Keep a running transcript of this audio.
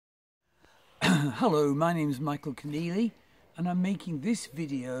Hello, my name is Michael Conneely, and I'm making this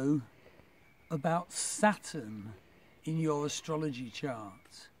video about Saturn in your astrology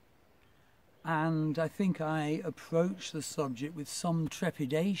chart. And I think I approach the subject with some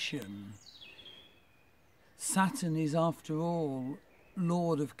trepidation. Saturn is, after all,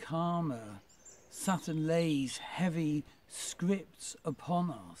 Lord of Karma. Saturn lays heavy scripts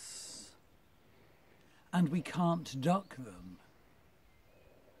upon us, and we can't duck them.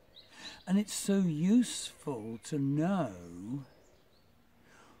 And it's so useful to know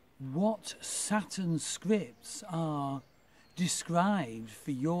what Saturn scripts are described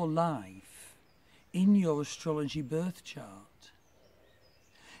for your life in your astrology birth chart.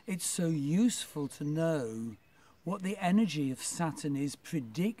 It's so useful to know what the energy of Saturn is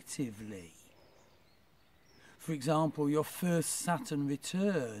predictively. For example, your first Saturn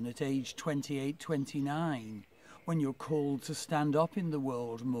return at age 28, 29, when you're called to stand up in the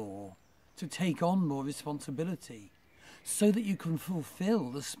world more, to take on more responsibility, so that you can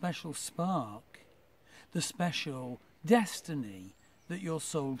fulfill the special spark, the special destiny that your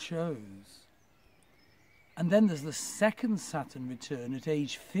soul chose. And then there's the second Saturn return at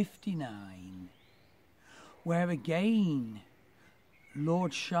age 59, where again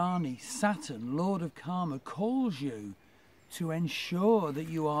Lord Shani, Saturn, Lord of Karma, calls you to ensure that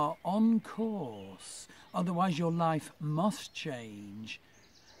you are on course, otherwise your life must change.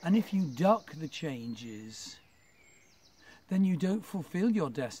 And if you duck the changes, then you don't fulfill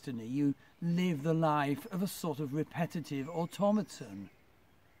your destiny. You live the life of a sort of repetitive automaton,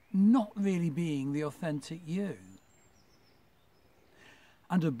 not really being the authentic you.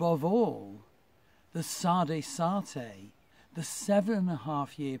 And above all, the Sade Sate, the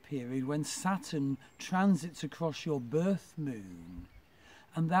 7.5-year period when Saturn transits across your birth moon,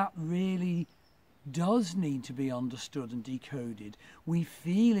 and that really does need to be understood and decoded. We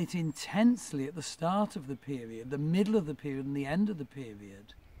feel it intensely at the start of the period, the middle of the period and the end of the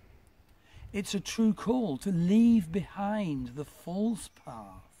period. It's a true call to leave behind the false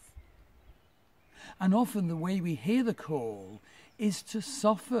path. And often the way we hear the call is to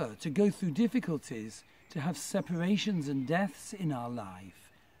suffer, to go through difficulties, to have separations and deaths in our life,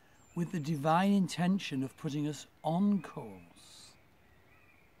 with the divine intention of putting us on course.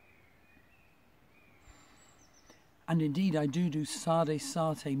 And indeed, I do Sade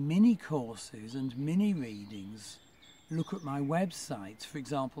Sate mini courses and mini readings. Look at my website, for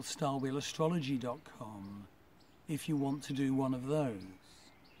example, starwheelastrology.com, if you want to do one of those.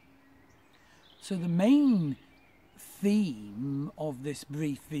 So the main theme of this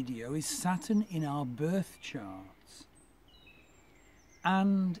brief video is Saturn in our birth charts.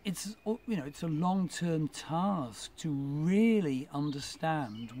 And it's a long-term task to really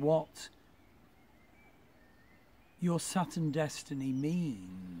understand what your Saturn destiny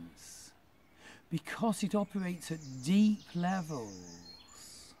means, because it operates at deep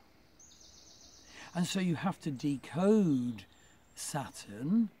levels. And so you have to decode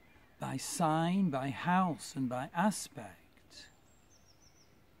Saturn by sign, by house, and by aspect.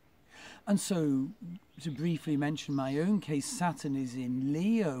 And so, to briefly mention my own case, Saturn is in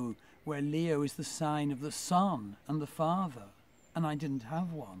Leo, where Leo is the sign of the Sun and the Father, and I didn't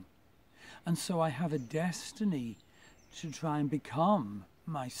have one. And so I have a destiny to try and become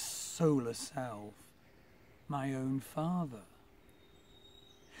my solar self, my own father.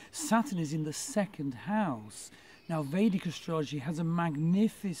 Saturn is in the second house. Now, Vedic astrology has a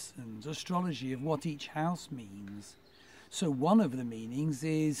magnificent astrology of what each house means. So one of the meanings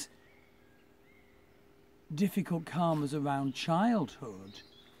is difficult karmas around childhood,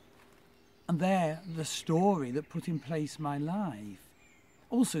 and they're the story that put in place my life.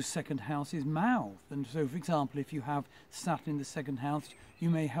 Also, second house is mouth, and so, for example, if you have Saturn in the second house, you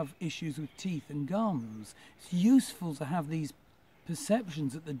may have issues with teeth and gums. It's useful to have these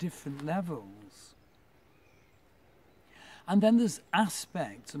perceptions at the different levels. And then there's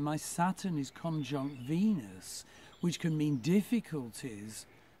aspects, and my Saturn is conjunct Venus, which can mean difficulties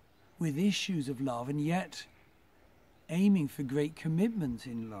with issues of love, and yet aiming for great commitment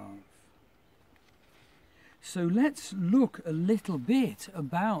in love. So let's look a little bit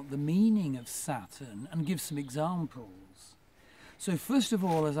about the meaning of Saturn and give some examples. So first of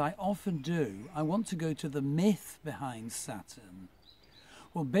all, as I often do, I want to go to the myth behind Saturn.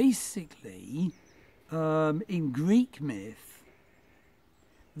 Well, basically, in Greek myth,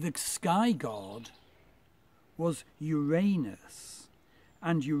 the sky god was Uranus,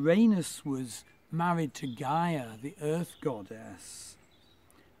 and Uranus was married to Gaia, the earth goddess.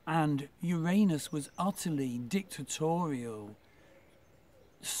 And Uranus was utterly dictatorial,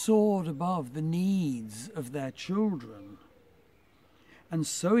 soared above the needs of their children. And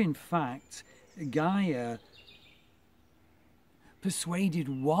so, in fact, Gaia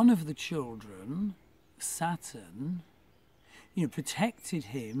persuaded one of the children, Saturn, protected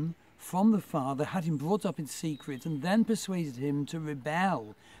him from the father, had him brought up in secret, and then persuaded him to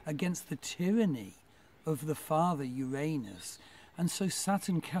rebel against the tyranny of the father Uranus. And so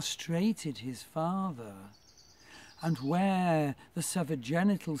Saturn castrated his father. And where the severed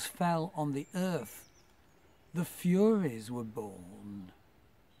genitals fell on the earth, the Furies were born.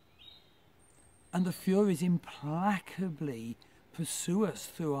 And the Furies implacably pursue us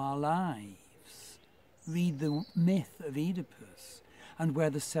through our lives. Read the myth of Oedipus. And where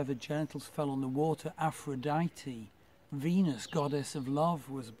the severed genitals fell on the water, Aphrodite, Venus, goddess of love,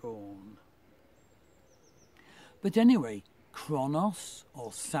 was born. But anyway, Kronos,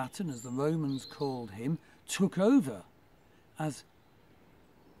 or Saturn as the Romans called him, took over as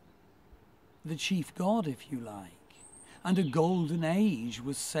the chief god, if you like. And a golden age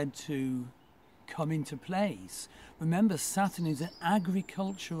was said to come into place. Remember, Saturn is an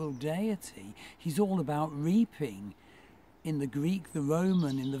agricultural deity. He's all about reaping in the Greek, the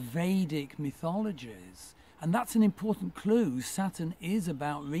Roman, in the Vedic mythologies. And that's an important clue. Saturn is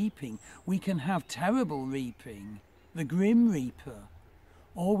about reaping. We can have terrible reaping, the grim reaper,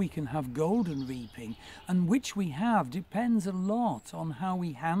 or we can have golden reaping. And which we have depends a lot on how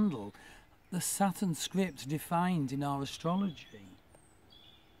we handle the Saturn script defined in our astrology.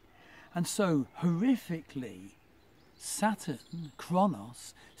 And so, horrifically, Saturn,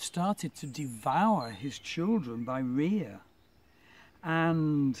 Kronos, started to devour his children by Rhea.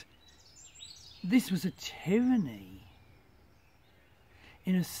 And this was a tyranny,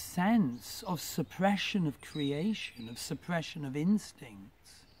 in a sense of suppression of creation, of suppression of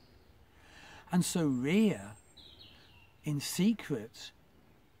instincts. And so Rhea, in secret,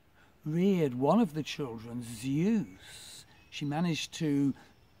 reared one of the children, Zeus. She managed to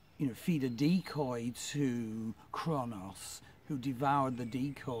feed a decoy to Kronos, who devoured the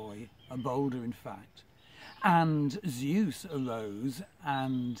decoy, a boulder in fact. And Zeus arose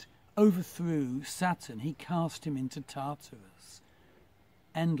and overthrew Saturn. He cast him into Tartarus.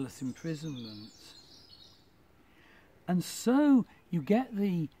 Endless imprisonment. And so you get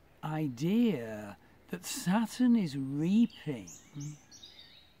the idea that Saturn is reaping,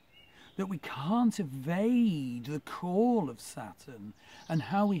 that we can't evade the call of Saturn, and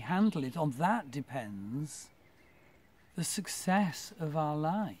how we handle it, on that depends the success of our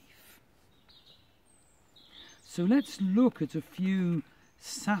life. So let's look at a few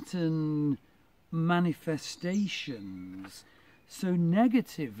Saturn manifestations. So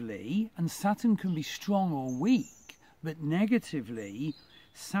negatively, and Saturn can be strong or weak, but negatively,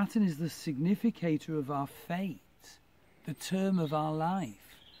 Saturn is the significator of our fate, the term of our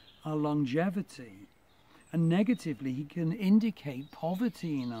life, our longevity. And negatively, he can indicate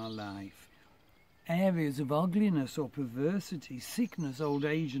poverty in our life, areas of ugliness or perversity, sickness, old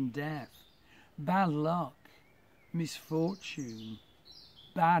age and death, bad luck, misfortune,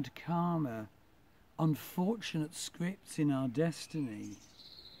 bad karma, unfortunate scripts in our destiny.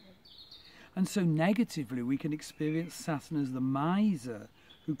 And so negatively we can experience Saturn as the miser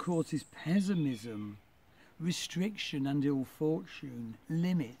who causes pessimism, restriction and ill fortune,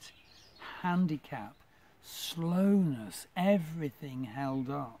 limit, handicap, slowness, everything held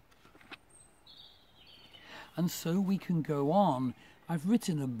up. And so we can go on. I've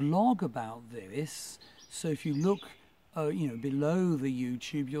written a blog about this, so if you look below the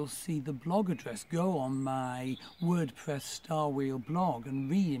YouTube, you'll see the blog address. Go on my WordPress Star Wheel blog and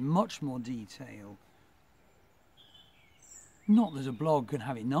read in much more detail. Not that a blog can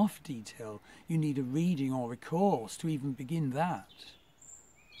have enough detail. You need a reading or a course to even begin that.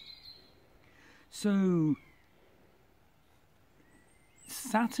 So,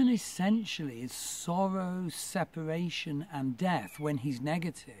 Saturn essentially is sorrow, separation and death when he's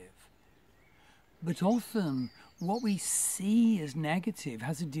negative. But often what we see as negative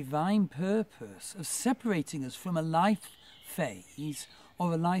has a divine purpose of separating us from a life phase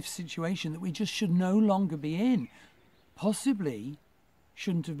or a life situation that we just should no longer be in. Possibly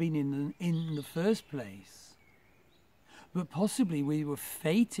shouldn't have been in the first place. But possibly we were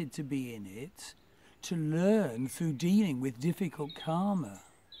fated to be in it to learn through dealing with difficult karma.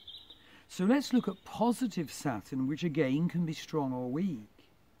 So let's look at positive Saturn, which again can be strong or weak.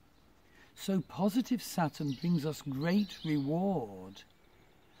 So positive Saturn brings us great reward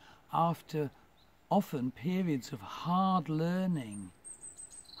after often periods of hard learning,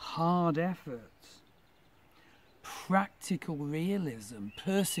 hard effort, practical realism,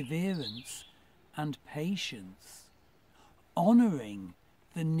 perseverance and patience, honouring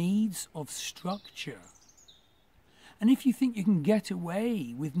the needs of structure. And if you think you can get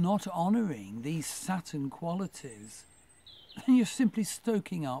away with not honouring these Saturn qualities, then you're simply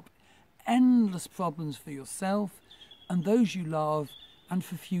stoking up endless problems for yourself and those you love and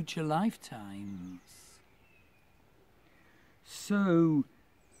for future lifetimes. So,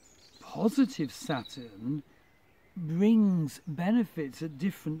 positive Saturn brings benefits at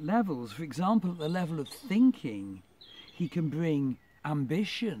different levels. For example, at the level of thinking, he can bring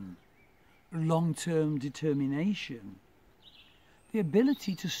ambition, long-term determination, the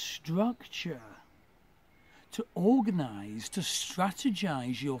ability to structure, to organise, to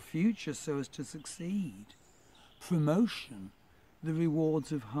strategize your future so as to succeed, promotion, the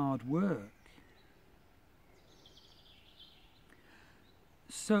rewards of hard work.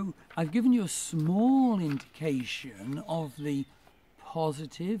 So I've given you a small indication of the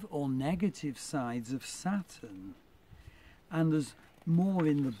positive or negative sides of Saturn, and there's more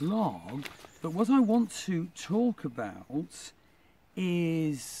in the blog, but what I want to talk about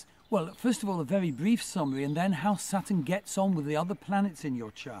is, well, first of all, a very brief summary, and then how Saturn gets on with the other planets in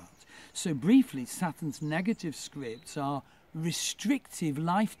your chart. So briefly, Saturn's negative scripts are restrictive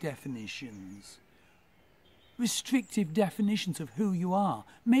life definitions. Restrictive definitions of who you are,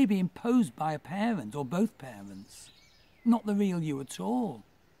 maybe imposed by a parent or both parents. Not the real you at all.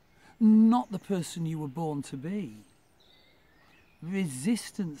 Not the person you were born to be.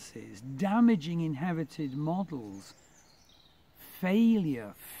 Resistances, damaging inherited models,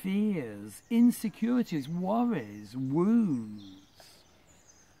 failure, fears, insecurities, worries, wounds.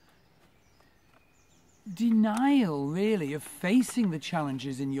 Denial, really, of facing the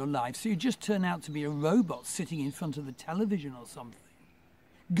challenges in your life, so you just turn out to be a robot sitting in front of the television or something,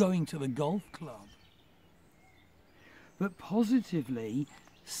 going to the golf club. But positively,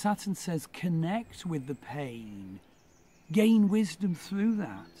 Saturn says connect with the pain, gain wisdom through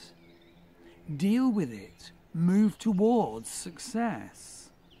that, deal with it, move towards success.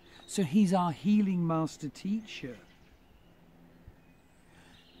 So he's our healing master teacher.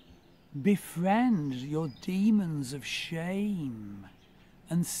 Befriend your demons of shame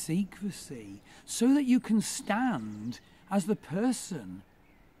and secrecy so that you can stand as the person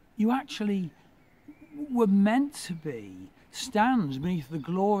you actually were meant to be, stand beneath the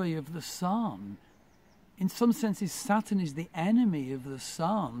glory of the sun. In some senses, Saturn is the enemy of the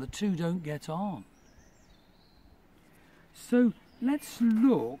sun. The two don't get on. So let's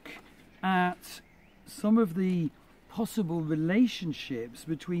look at some of the possible relationships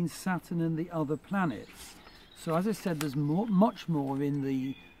between Saturn and the other planets. So as I said, there's much more in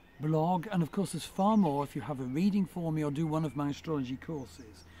the blog, and of course there's far more if you have a reading for me or do one of my astrology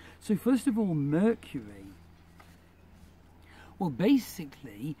courses. So first of all, Mercury. Well,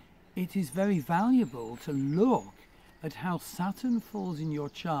 basically, it is very valuable to look at how Saturn falls in your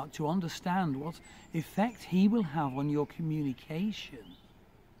chart to understand what effect he will have on your communication.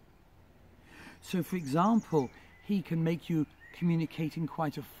 So, for example, he can make you communicate in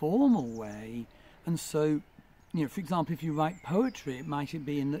quite a formal way, and so, you know, for example, if you write poetry, it might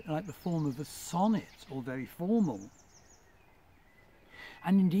be in the form of a sonnet, or very formal.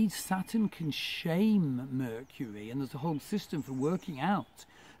 And indeed, Saturn can shame Mercury, and there's a whole system for working out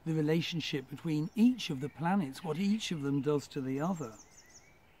the relationship between each of the planets, what each of them does to the other.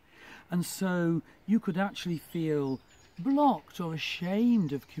 And so you could actually feel blocked or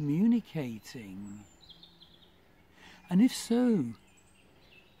ashamed of communicating. And if so,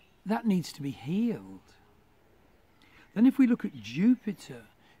 that needs to be healed. Then if we look at Jupiter,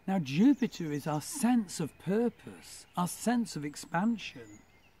 now Jupiter is our sense of purpose, our sense of expansion.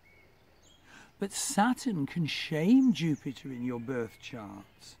 But Saturn can shame Jupiter in your birth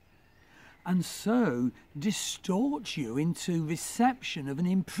chart, and so distort you into reception of an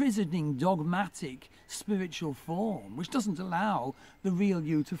imprisoning, dogmatic spiritual form, which doesn't allow the real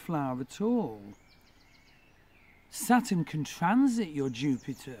you to flower at all. Saturn can transit your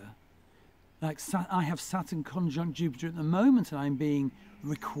Jupiter. Like I have Saturn conjunct Jupiter at the moment, and I'm being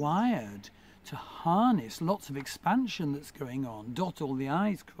required to harness lots of expansion that's going on, dot all the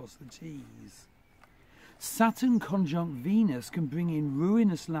I's, cross the T's. Saturn conjunct Venus can bring in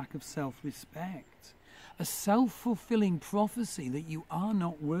ruinous lack of self-respect, a self-fulfilling prophecy that you are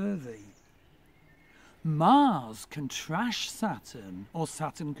not worthy. Mars can trash Saturn, or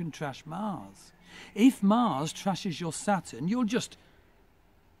Saturn can trash Mars. If Mars trashes your Saturn, you'll just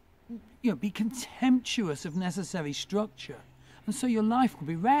be contemptuous of necessary structure, and so your life will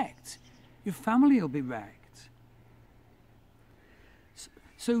be wrecked. Your family will be wrecked.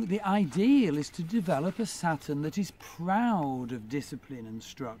 So the ideal is to develop a Saturn that is proud of discipline and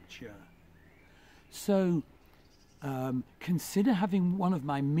structure. So consider having one of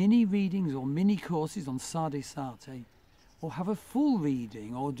my mini readings or mini courses on Sade Sate, or have a full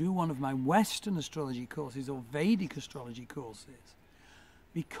reading, or do one of my Western astrology courses or Vedic astrology courses.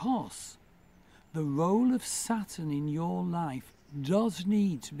 Because the role of Saturn in your life does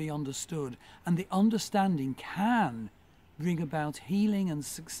need to be understood, and the understanding can bring about healing and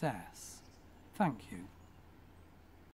success. Thank you.